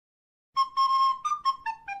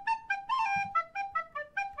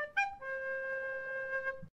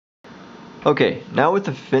Okay, now with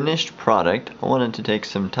the finished product, I wanted to take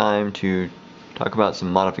some time to talk about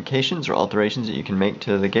some modifications or alterations that you can make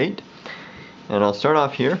to the gate. And I'll start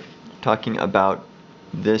off here talking about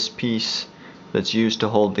this piece that's used to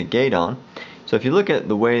hold the gate on. So if you look at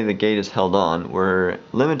the way the gate is held on, we're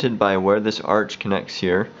limited by where this arch connects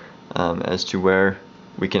here as to where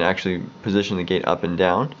we can actually position the gate up and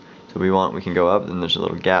down. So we can go up, and there's a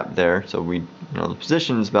little gap there. So the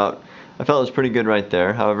position is about, I felt it was pretty good right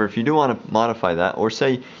there. However, if you do want to modify that, or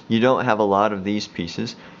say you don't have a lot of these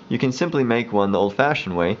pieces, you can simply make one the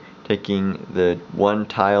old-fashioned way, taking the one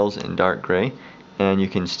tiles in dark gray, and you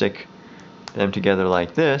can stick them together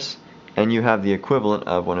like this, and you have the equivalent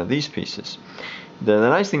of one of these pieces. The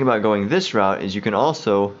nice thing about going this route is you can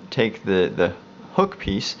also take the hook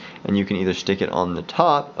piece, and you can either stick it on the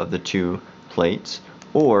top of the two plates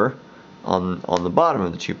or on the bottom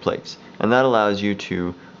of the two plates, and that allows you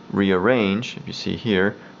to rearrange, if you see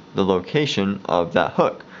here, the location of that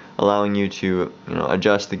hook, allowing you to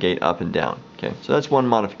adjust the gate up and down. Okay, so that's one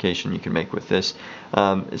modification you can make with this.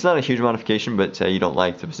 It's not a huge modification, but say you don't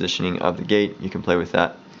like the positioning of the gate, you can play with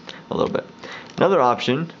that a little bit. Another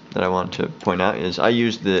option that I want to point out is I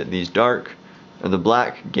used the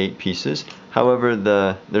black gate pieces. However,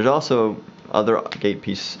 there's also other gate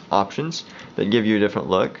piece options that give you a different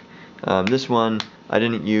look. This one I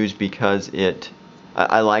didn't use because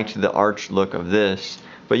I liked the arch look of this,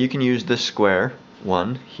 but you can use this square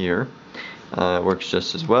one here. It works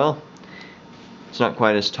just as well. It's not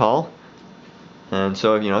quite as tall, and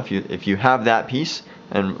so if you have that piece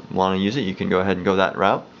and want to use it, you can go ahead and go that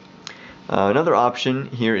route. Another option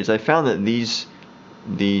here is I found that these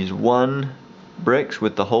one bricks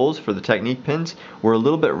with the holes for the Technique pins were a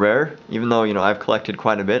little bit rare, even though I've collected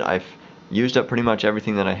quite a bit. I've used up pretty much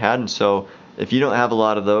everything that I had, and so if you don't have a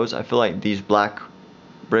lot of those, I feel like these black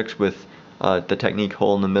bricks with the Technique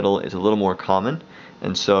hole in the middle is a little more common.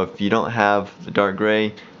 And so if you don't have the dark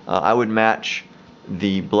gray, I would match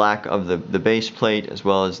the black of the base plate as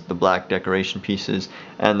well as the black decoration pieces,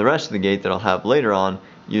 and the rest of the gate that I'll have later on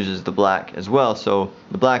uses the black as well, so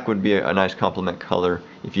the black would be a nice complement color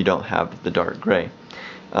if you don't have the dark gray.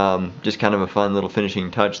 Just kind of a fun little finishing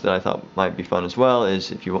touch that I thought might be fun as well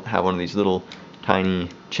is if you have one of these little tiny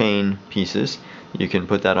chain pieces, you can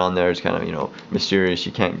put that on there. It's kind of mysterious.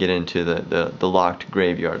 You can't get into the locked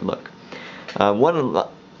graveyard look. One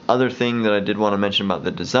other thing that I did want to mention about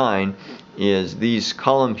the design is these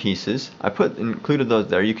column pieces. I included those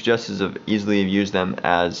there. You could just as easily have used them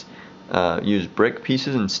as use brick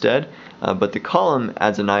pieces instead, but the column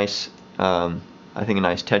adds a nice I think a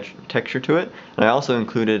nice texture to it. And I also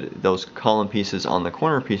included those column pieces on the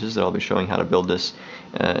corner pieces that I'll be showing how to build this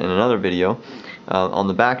in another video on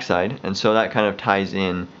the back side, and so that kind of ties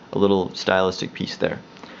in a little stylistic piece there.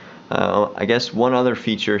 I guess one other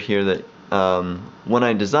feature here that when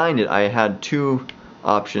I designed it, I had two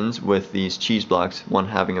options with these cheese blocks, one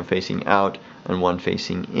having a facing out and one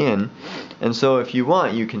facing in, and so if you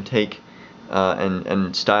want, you can take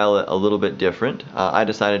and style it a little bit different. I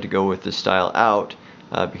decided to go with the style out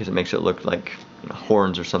because it makes it look like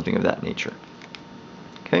horns or something of that nature.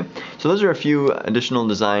 Okay, so those are a few additional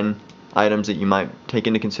design items that you might take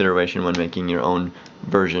into consideration when making your own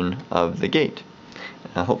version of the gate.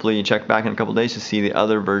 Hopefully you check back in a couple days to see the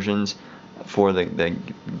other versions for the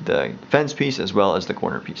fence piece as well as the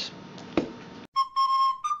corner piece.